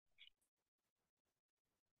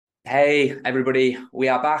Hey, everybody, we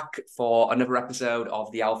are back for another episode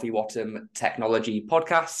of the Alfie Wattam Technology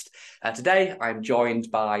Podcast. Today, I'm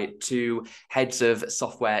joined by two heads of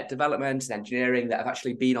software development and engineering that have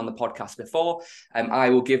actually been on the podcast before.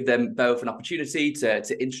 I will give them both an opportunity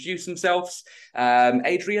to introduce themselves.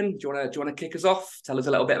 Adrian, do you want to kick us off? Tell us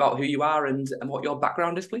a little bit about who you are and what your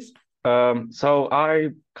background is, please. So I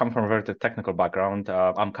come from a very technical background.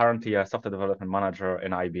 I'm currently a software development manager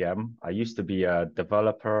in IBM. I used to be a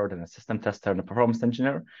developer, then a system tester and a performance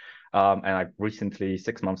engineer. And I recently,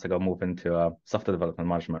 6 months ago, moved into a software development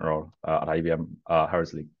management role at IBM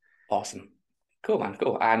Hersley. Awesome. Cool, man.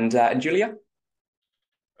 Cool. And Julia?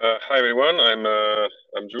 Hi everyone,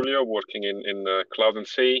 I'm Giulio, working in Cloud and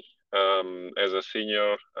C as a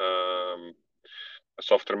senior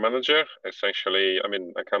software manager. Essentially,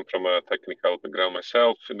 I come from a technical background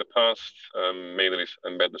myself in the past, mainly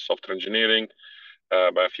embedded software engineering.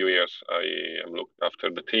 By a few years, I am looked after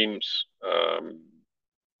the teams.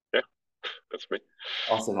 Yeah, that's me.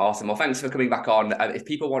 Awesome, awesome. Well, thanks for coming back on. If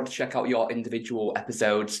people want to check out your individual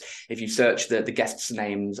episodes, if you search the guests'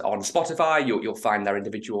 names on Spotify, you'll find their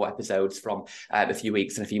individual episodes from a few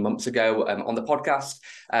weeks and a few months ago on the podcast.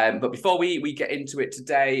 But before we get into it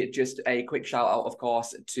today, just a quick shout out, of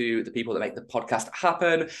course, to the people that make the podcast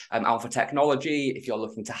happen. Alpha Technology. If you're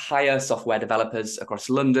looking to hire software developers across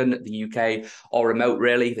London, the UK, or remote,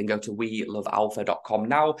 really, then go to welovealpha.com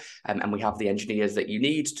now, and we have the engineers that you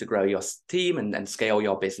need to grow your team and scale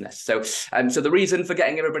your business. So the reason for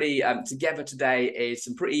getting everybody together today is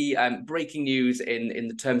some pretty breaking news in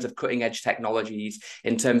the terms of cutting edge technologies,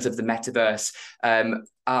 in terms of the metaverse.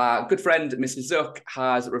 Our good friend, Mr. Zuck,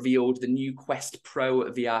 has revealed the new Quest Pro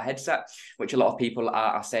VR headset, which a lot of people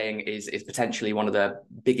are saying is potentially one of the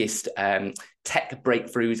biggest tech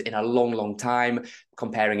breakthroughs in a long time,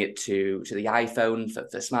 comparing it to the iPhone for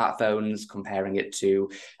smartphones, comparing it to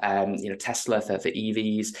Tesla for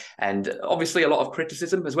EVs, and obviously a lot of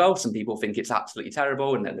criticism as well. Some people think it's absolutely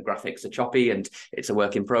terrible and the graphics are choppy and it's a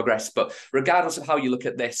work in progress. But regardless of how you look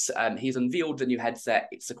at this, he's unveiled the new headset.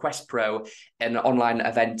 It's the Quest Pro, an online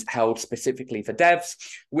event held specifically for devs,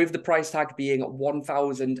 with the price tag being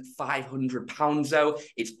 £1,500. Though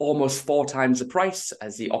it's almost 4 times the price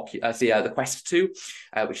as the Quest 2,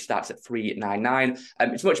 which starts at $399.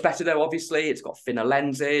 It's much better though. Obviously, it's got thinner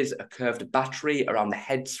lenses, a curved battery around the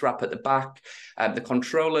head strap at the back. The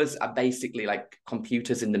controllers are basically like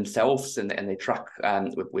computers in themselves, and they track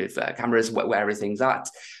with cameras where everything's at.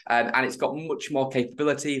 And it's got much more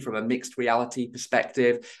capability from a mixed reality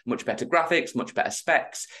perspective, much better graphics, much better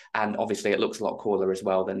specs, and obviously it looks a lot cooler as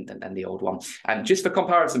well than the old one. And just for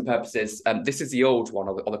comparison purposes, this is the old one,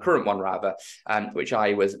 or the current one rather, which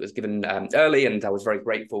I was given early, and I was very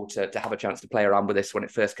grateful to have a chance to play around with this when it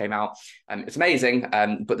first came out. It's amazing,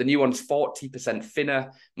 but the new one's 40%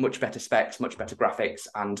 thinner, much better specs, much better graphics,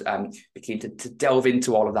 and be keen to delve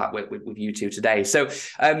into all of that with you two today. So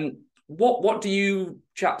what do you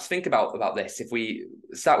chaps think about this? If we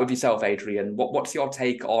start with yourself, Adrian, what's your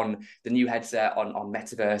take on the new headset, on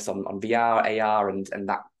Metaverse, on VR, AR, and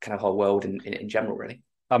that kind of whole world in general, really?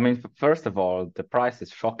 I mean, first of all, the price is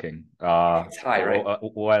shocking. It's high, right?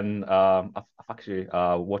 When I've actually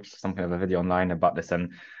watched something of a video online about this,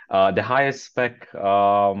 and the highest spec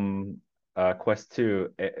Quest 2,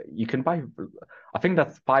 you can buy, I think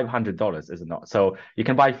that's $500, is it not? So you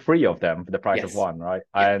can buy three of them for the price of Yes. one, right?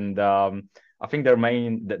 Yeah. And I think their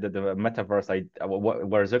main, the metaverse,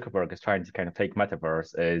 where Zuckerberg is trying to kind of take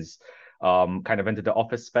metaverse is kind of into the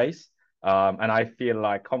office space. And I feel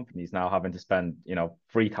like companies now having to spend,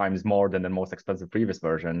 3 times more than the most expensive previous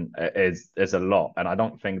version is a lot. And I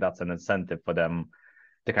don't think that's an incentive for them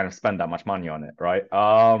to kind of spend that much money on it, right?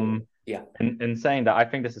 Yeah. In saying that, I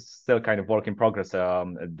think this is still kind of work in progress.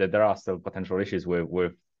 That there are still potential issues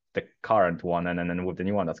with the current one and then with the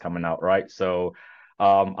new one that's coming out, right? So,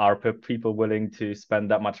 are people willing to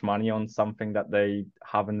spend that much money on something that they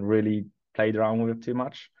haven't really played around with too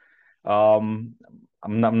much? Um,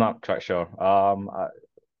 I'm not quite sure.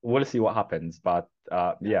 We'll see what happens, but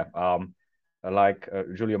yeah. Like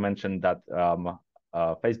Giulio mentioned that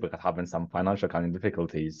Facebook is having some financial kind of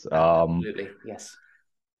difficulties. Absolutely. Yes.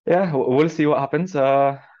 Yeah, we'll see what happens.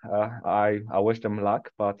 I wish them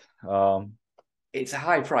luck, but It's a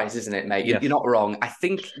high price, isn't it, mate? You're yes, not wrong. I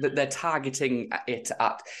think that they're targeting it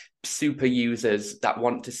at super users that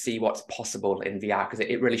want to see what's possible in VR, because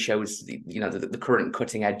it really shows the current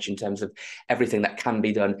cutting edge in terms of everything that can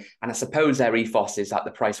be done. And I suppose their ethos is that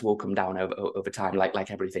the price will come down over time, like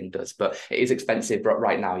everything does. But it is expensive. But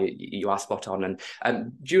right now, you are spot on.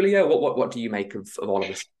 And Julia, what do you make of all of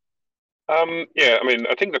this? Yeah,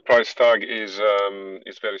 I think the price tag is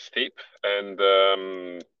very steep, and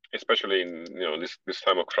especially in this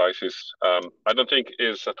time of crisis. I don't think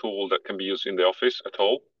is a tool that can be used in the office at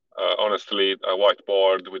all. Honestly, a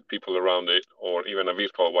whiteboard with people around it, or even a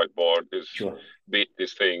virtual whiteboard, is Sure. beat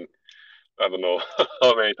this thing. I don't know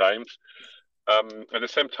how many times. At the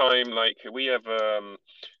same time, like we have,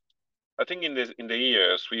 I think in the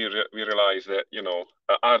years we realize that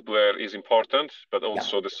hardware is important, but Yeah.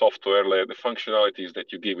 also the software, like the functionalities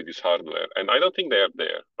that you give with this hardware, and I don't think they are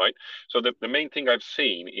there, right? So the main thing I've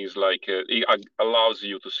seen is like allows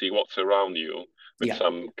you to see what's around you with Yeah.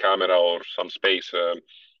 some camera or some space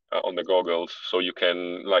on the goggles, so you can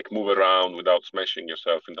like move around without smashing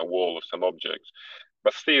yourself in a wall or some objects.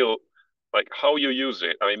 But still, like how you use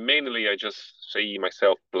it, I mean, mainly I just see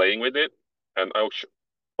myself playing with it, and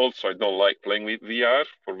also I don't like playing with VR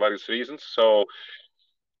for various reasons. So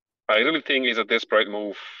I really think it's a desperate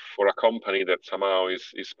move for a company that somehow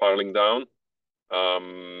is spiraling down.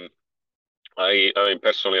 Um, I mean,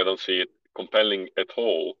 personally, I don't see it compelling at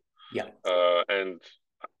all, Yeah. and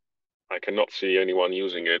I cannot see anyone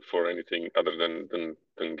using it for anything other than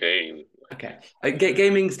game. Okay.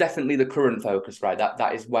 Gaming's definitely the current focus, right?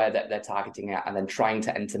 That is where they're targeting at, and then trying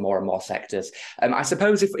to enter more and more sectors. I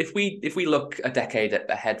suppose if we look a decade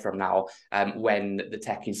ahead from now, when the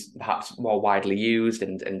tech is perhaps more widely used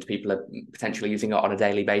and people are potentially using it on a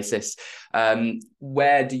daily basis,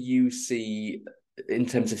 where do you see, in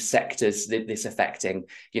terms of sectors, this affecting?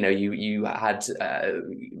 You had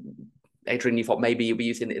Adrian, you thought maybe you'll be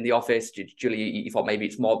using it in the office. Giulio, you thought maybe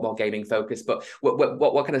it's more gaming focused. But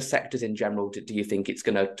what kind of sectors in general do you think it's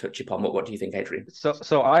going to touch upon? What do you think, Adrian?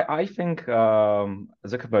 So I think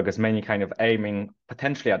Zuckerberg is mainly kind of aiming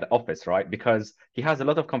potentially at the office, right? Because he has a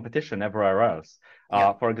lot of competition everywhere else.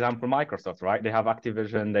 Yeah. For example, Microsoft, right? They have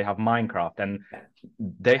Activision, they have Minecraft, and Yeah.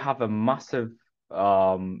 they have a massive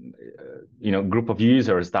group of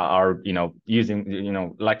users that are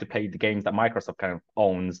using like to play the games that Microsoft kind of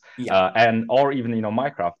owns. Yeah. And or even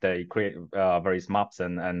Minecraft, they create various maps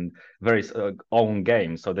and various own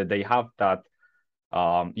games, so that they have that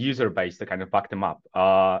user base to kind of back them up.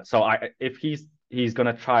 So if he's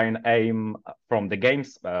gonna try and aim from the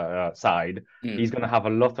games side, he's gonna have a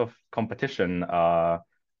lot of competition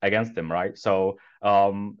against him, right? So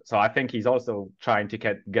I think he's also trying to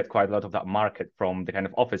get quite a lot of that market from the kind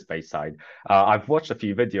of office based side. I've watched a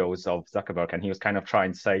few videos of Zuckerberg, and he was kind of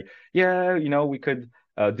trying to say, yeah, we could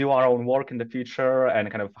do our own work in the future and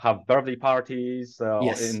kind of have birthday parties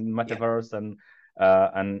Yes. in Yeah. Metaverse and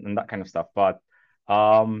that kind of stuff. But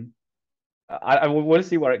I will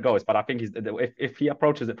see where it goes, but I think if he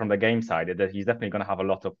approaches it from the game side, that he's definitely going to have a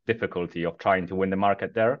lot of difficulty of trying to win the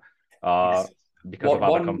market there, Yes. because of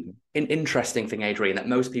other companies. Interesting thing, Adrian, that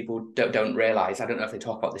most people don't realize. I don't know if they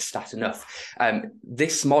talk about this stat enough.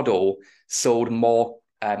 This model sold more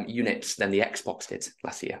units than the Xbox did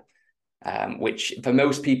last year. Which for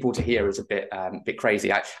most people to hear is a bit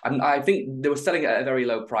crazy. I think they were selling it at a very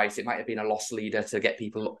low price. It might have been a loss leader to get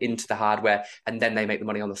people into the hardware, and then they make the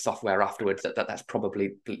money on the software afterwards. That's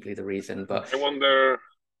probably the reason. But I wonder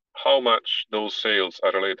how much those sales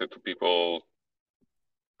are related to people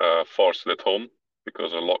forced at home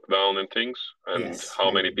because of lockdown and things, and yes,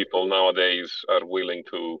 how many maybe. people nowadays are willing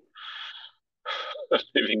to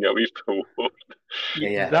living a virtual world.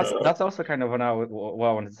 Yeah. That's also kind of what I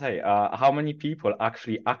wanted to say. How many people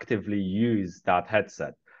actually actively use that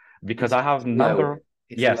headset? Because It's I have low. number,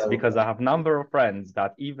 It's yes, low. because I have number of friends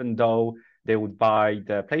that even though they would buy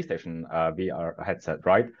the PlayStation VR headset,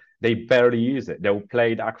 right? They barely use it. They'll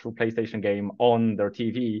play the actual PlayStation game on their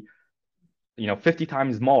TV, 50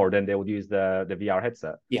 times more than they would use the VR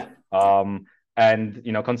headset. Yeah. And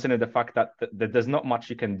consider the fact that there's not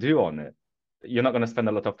much you can do on it. You're not going to spend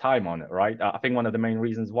a lot of time on it, right? I think one of the main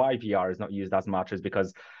reasons why VR is not used as much is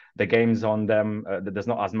because the games on them, there's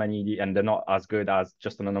not as many, and they're not as good as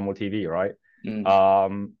just on a normal TV, right?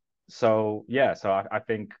 So yeah, so I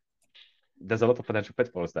think there's a lot of potential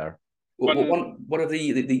pitfalls there. One, One of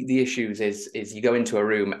the issues is you go into a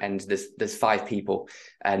room and there's five people,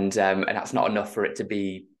 and that's not enough for it to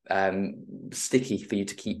be sticky for you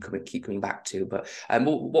to keep coming back to. But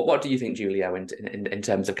what do you think, Giulio, in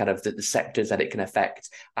terms of kind of the sectors that it can affect,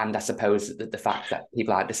 and I suppose the fact that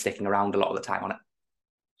people aren't just sticking around a lot of the time on it?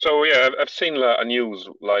 so yeah, I've seen a news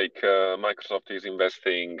like Microsoft is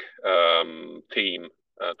investing Team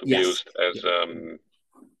to be Yes. used as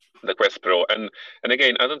the Quest Pro, and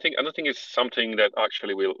again, I don't think it's something that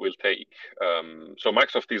actually will take. So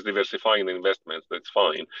Microsoft is diversifying the investments. That's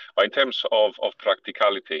fine, but in terms of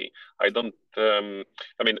practicality, I don't.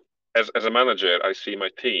 I mean, as a manager, I see my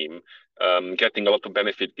team getting a lot of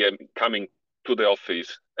benefit coming to the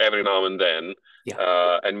office every now and then,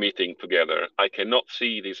 and meeting together. I cannot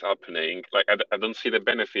see this happening. Like, I don't see the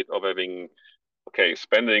benefit of having,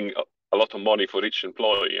 spending a lot of money for each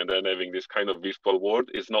employee and then having this kind of virtual world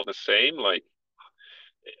is not the same. Like,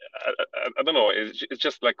 I don't know. It's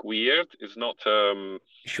just like weird. It's not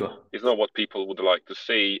It's not what people would like to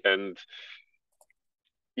see. And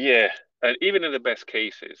yeah, and even in the best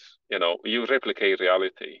cases, you replicate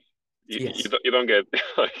reality. You don't get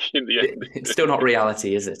like in the end. It's still not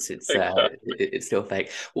reality, is it? Exactly. It's still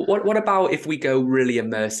fake. What about if we go really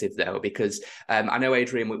immersive though? Because I know,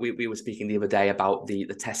 Adrian, we were speaking the other day about the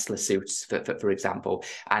Tesla suits, for example.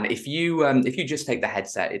 And if you just take the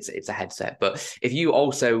headset, it's a headset. But if you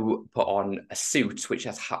also put on a suit which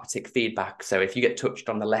has haptic feedback, so if you get touched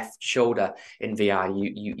on the left shoulder in VR,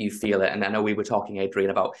 you feel it. And I know we were talking, Adrian,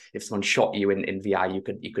 about if someone shot you in VR,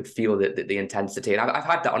 you could feel the intensity. And I've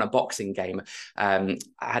had that on a boxing game. I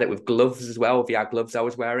had it with gloves as well, VR gloves I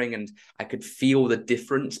was wearing, and I could feel the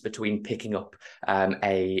difference between picking up an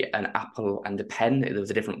apple and a pen. There was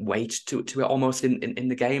a different weight to it almost in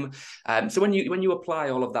the game. So when you apply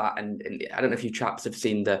all of that, and I don't know if you chaps have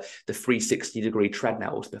seen the 360-degree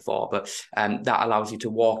treadmills before, but that allows you to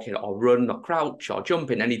walk in or run or crouch or jump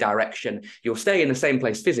in any direction. You'll stay in the same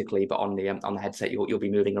place physically, but on the headset you'll be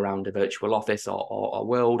moving around a virtual office or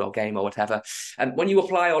world or game or whatever. And when you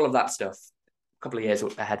apply all of that stuff a couple of years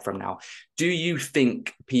ahead from now, do you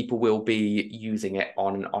think people will be using it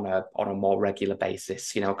on a more regular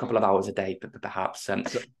basis? A couple of hours a day, perhaps.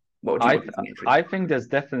 What do you think? I think there's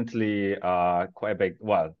definitely quite a big,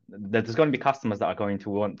 well, there's going to be customers that are going to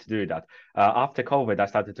want to do that. After COVID, I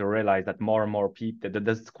started to realize that more and more people,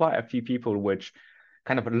 there's quite a few people which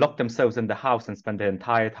kind of lock themselves in the house and spend the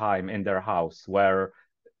entire time in their house, where,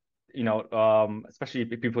 especially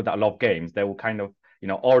people that love games, they will kind of,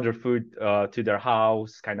 order food to their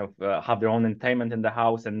house, kind of have their own entertainment in the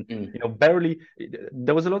house. And, barely,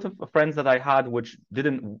 there was a lot of friends that I had which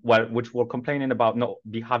which were complaining about not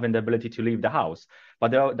having the ability to leave the house. But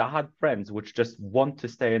they had friends which just want to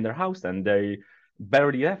stay in their house, and they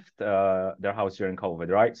barely left their house during COVID,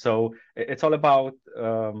 right? So it's all about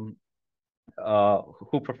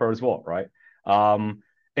who prefers what, right?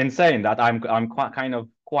 In saying that, I'm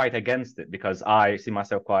quite against it, because I see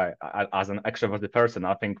myself quite as an extroverted person.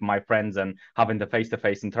 I think my friends and having the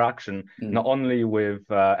face-to-face interaction, not only with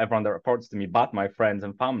everyone that reports to me, but my friends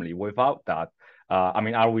and family. Without that,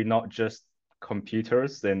 are we not just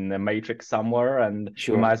computers in a matrix somewhere, and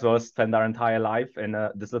we might as well spend our entire life in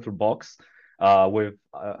this little box with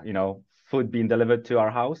food being delivered to our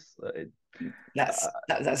house? That's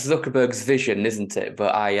Zuckerberg's vision, isn't it?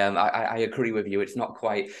 But I agree with you. It's not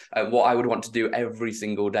quite what I would want to do every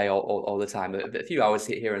single day all the time. A few hours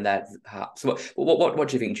here and there, perhaps. What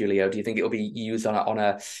do you think, Giulio? Do you think it will be used on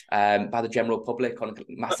a by the general public on a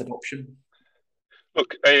mass adoption?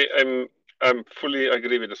 Look, I'm fully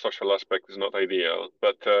agree with the social aspect is not ideal,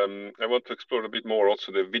 but I want to explore a bit more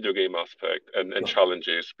also the video game aspect and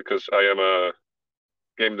challenges, because I am a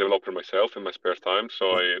game developer myself in my spare time, so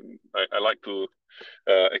I like to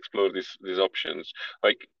explore these options.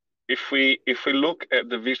 Like, if we look at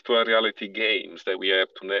the virtual reality games that we have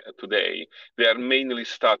today, they are mainly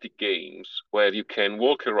static games where you can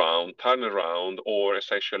walk around, turn around, or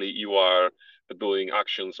essentially you are doing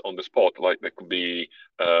actions on the spot. Like, there could be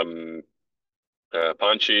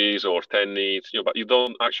punches or tennis, but you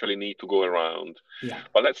don't actually need to go around.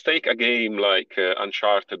 But let's take a game like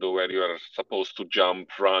Uncharted, where you are supposed to jump,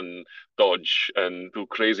 run, dodge, and do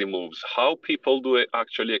crazy moves. How people do it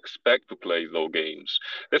actually expect to play those games?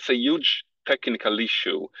 That's a huge technical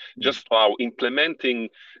issue. Just how implementing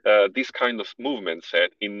this kind of movement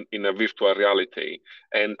set in a virtual reality,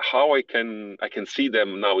 and how I can see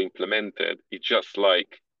them now implemented. It's just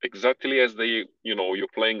like exactly as you're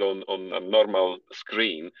playing on a normal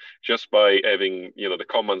screen, just by having the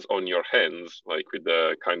commands on your hands, like with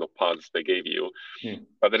the kind of pads they gave you.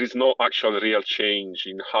 But there is no actual real change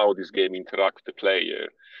in how this game interacts with the player.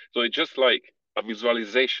 So it's just like a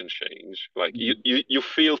visualization change. Like you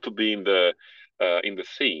feel to be in the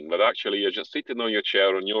scene, but actually you're just sitting on your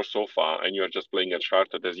chair on your sofa and you're just playing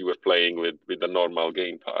Uncharted as you were playing with the normal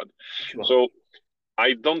gamepad. So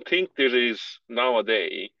I don't think there is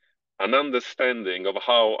nowadays an understanding of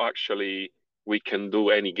how actually we can do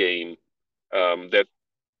any game that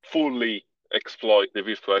fully exploit the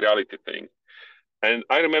virtual reality thing. And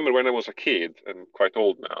I remember when I was a kid, I'm quite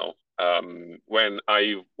old now, when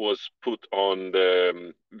I was put on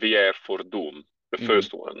the VR for Doom, the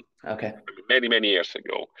first one. Many, many years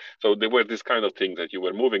ago. So there were this kind of things that you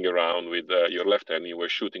were moving around with your left hand, you were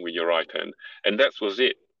shooting with your right hand, and that was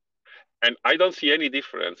it. And I don't see any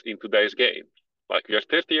difference in today's game. Like we are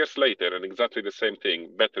 30 years later and exactly the same thing,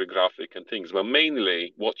 better graphic and things. But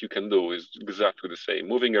mainly what you can do is exactly the same,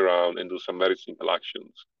 moving around and do some very simple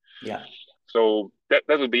actions. Yeah. So that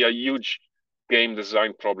will be a huge game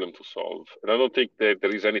design problem to solve. And I don't think that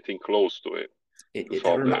there is anything close to it. It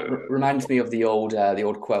reminds me of the old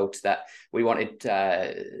quote that we wanted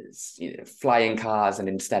flying cars and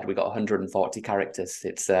instead we got 140 characters.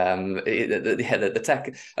 It's the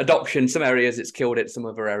tech adoption, some areas it's killed it, some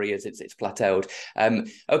other areas it's plateaued.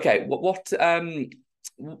 Okay,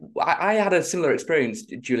 I had a similar experience,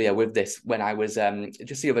 Giulio, with this when I was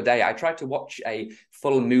just the other day. I tried to watch a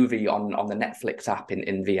full movie on the Netflix app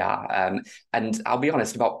in VR, and I'll be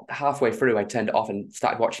honest, about halfway through, I turned it off and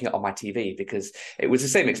started watching it on my TV because it was the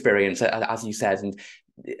same experience as you said, and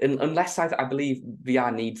unless I believe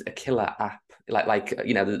VR needs a killer app, like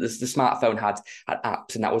you know, the smartphone had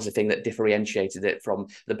apps, and that was the thing that differentiated it from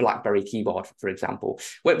the BlackBerry keyboard, for example.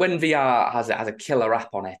 When VR has a killer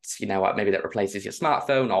app on it, you know, maybe that replaces your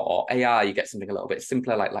smartphone or AR, you get something a little bit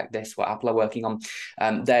simpler like this, what Apple are working on.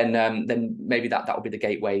 Then maybe that will be the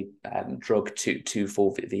gateway drug to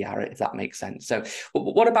full VR, if that makes sense. So,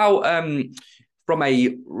 what about from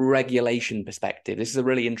a regulation perspective? This is a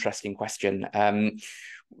really interesting question.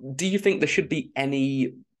 Do you think there should be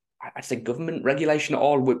any, I'd say, government regulation at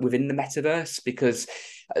all within the metaverse? Because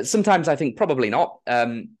sometimes I think probably not,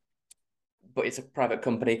 but it's a private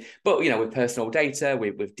company. But, you know, with personal data,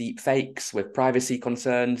 with deep fakes, with privacy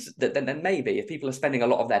concerns, then maybe if people are spending a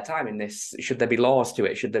lot of their time in this, should there be laws to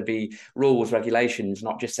it? Should there be rules, regulations,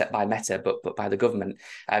 not just set by Meta, but by the government?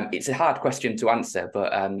 It's a hard question to answer,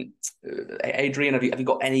 but Adrian, have you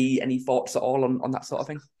got any thoughts at all on that sort of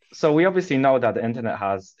thing? So we obviously know that the internet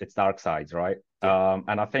has its dark sides, right? Yeah.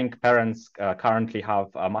 And I think parents currently have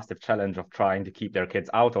a massive challenge of trying to keep their kids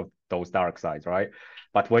out of those dark sides, right?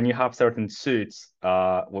 But when you have certain suits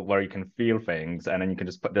where you can feel things and then you can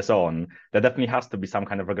just put this on, there definitely has to be some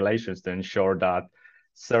kind of regulations to ensure that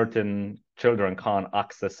certain children can't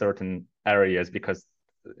access certain areas because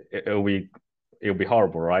it'll be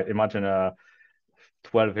horrible, right? Imagine a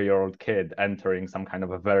 12-year-old kid entering some kind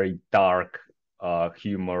of a very dark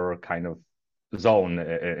humor kind of zone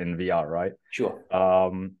in VR, right? Sure.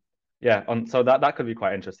 Yeah, so that could be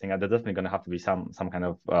quite interesting, and there's definitely going to have to be some kind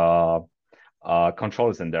of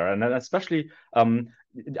controls in there, and then especially I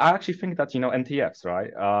actually think that, you know, NTFs, right?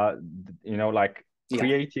 You know, like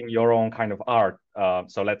creating your own kind of art.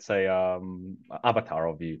 So let's say avatar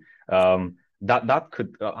of you. That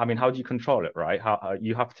could. I mean, how do you control it, right? How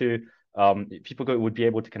you have to. People would be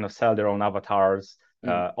able to kind of sell their own avatars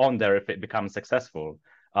on there if it becomes successful.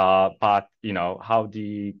 But, you know, how do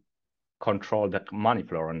you control that money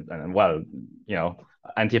flow? And well, you know,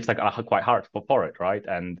 NTFs are quite hard for it, right?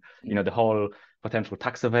 And, you know, the whole potential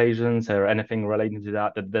tax evasions or anything relating to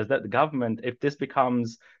that, there's that the government, if this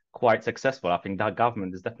becomes quite successful, I think that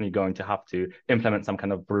government is definitely going to have to implement some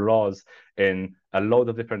kind of laws in a load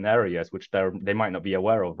of different areas, which they might not be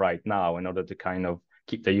aware of right now, in order to kind of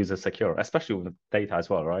keep the users secure, especially with data as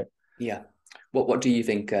well, right? Yeah. What do you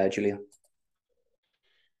think, Giulio?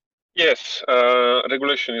 Yes,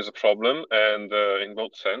 regulation is a problem, and in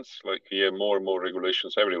both sense, like we have more and more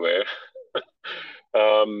regulations everywhere.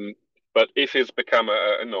 But if it's become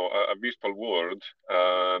a virtual world,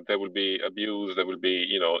 there will be abuse. There will be,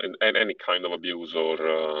 you know, in any kind of abuse or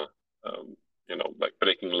you know, like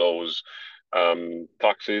breaking laws.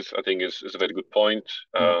 Taxes, I think, is a very good point.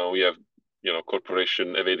 We have, you know,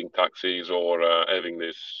 corporation evading taxes or having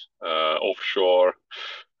this offshore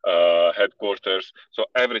headquarters. So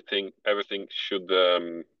everything should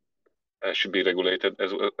be regulated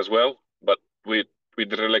as well. But with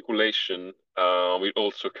the regulation, will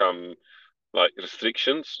also come like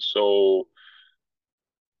restrictions. So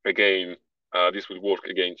again, this will work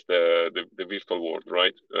against the virtual world,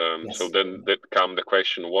 right? Yes. So then that come the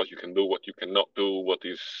question: what you can do, what you cannot do, what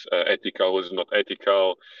is ethical, what is not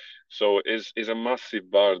ethical. So is a massive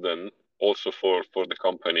burden also for the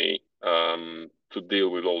company to deal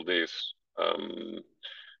with all this.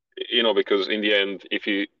 You know, because in the end, if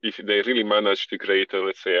they really manage to create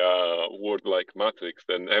let's say a world like Matrix,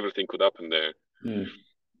 then everything could happen there.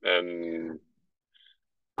 And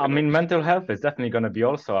I mean, mental health is definitely going to be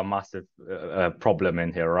also a massive problem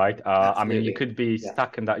in here, right? I mean, you could be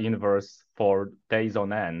stuck in that universe for days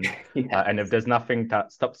on end, and if there's nothing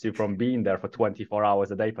that stops you from being there for 24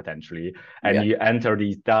 hours a day potentially, and you enter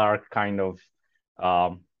these dark kind of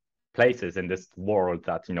places in this world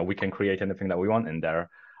that, you know, we can create anything that we want in there,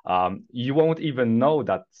 you won't even know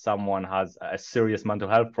that someone has a serious mental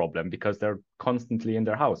health problem because they're constantly in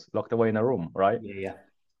their house, locked away in a room, right? Yeah.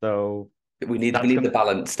 So We need the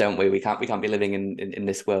balance, don't we? We can't be living in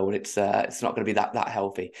this world. It's not going to be that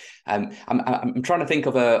healthy. I'm trying to think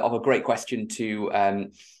of a great question to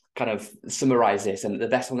kind of summarize this, and the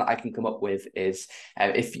best one that I can come up with is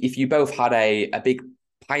if you both had a big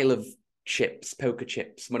pile of chips, poker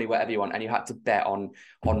chips, money, whatever you want, and you had to bet on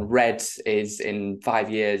red is in 5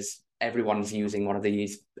 years. Everyone's using one of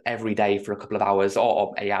these every day for a couple of hours,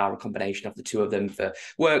 or AR, a combination of the two of them for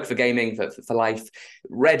work, for gaming, for life.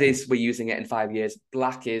 Red is we're using it in 5 years.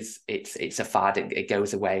 Black is it's a fad. It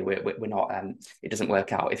goes away. We're not. It doesn't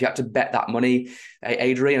work out. If you had to bet that money,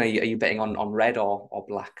 Adrian, are you betting on red or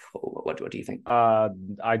black? What do you think?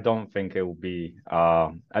 I don't think it will be.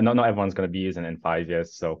 And not everyone's going to be using it in 5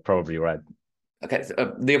 years, so probably red. Okay,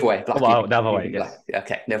 so, the other way, black. Well, the other way, yes. Black.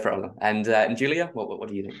 Okay, no problem. And Giulio, what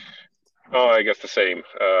do you think? Oh, I guess the same.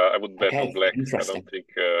 I would bet on black. I don't think.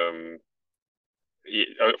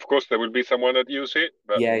 Of course, there will be someone that use it,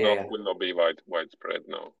 but will not be widespread.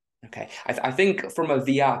 No. Okay, I think from a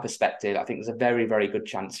VR perspective, I think there's a very, very good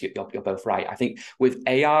chance you're both right. I think with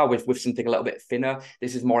AR, with something a little bit thinner,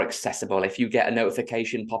 this is more accessible. If you get a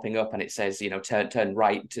notification popping up and it says, turn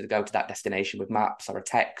right to go to that destination with maps or a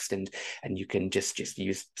text, and you can just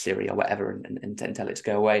use Siri or whatever and tell it to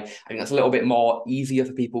go away. I think that's a little bit more easier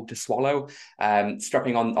for people to swallow.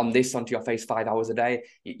 Strapping on this onto your face 5 hours a day,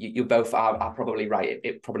 you both are probably right.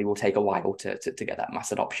 It probably will take a while to get that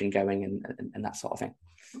mass adoption going and that sort of thing.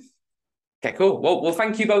 Okay, cool. Well,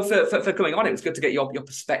 thank you both for coming on. It was good to get your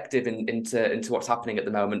perspective into what's happening at the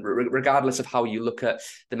moment. Regardless of how you look at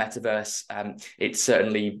the metaverse, it's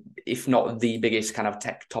certainly, if not the biggest kind of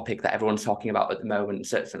tech topic that everyone's talking about at the moment,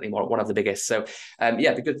 certainly one of the biggest. So,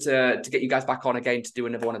 it'd be good to get you guys back on again to do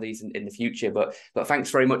another one of these in the future. But thanks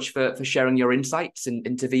very much for sharing your insights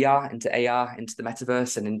into VR, into AR, into the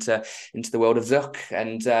metaverse, and into the world of Zuck.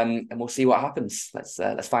 And we'll see what happens.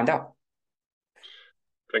 Let's find out.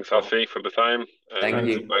 Thanks, Alfie, for the time. Thank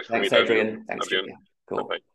you. Nice Thanks, to meet Adrian. Thanks, Adrian. Julia. Cool. Bye-bye.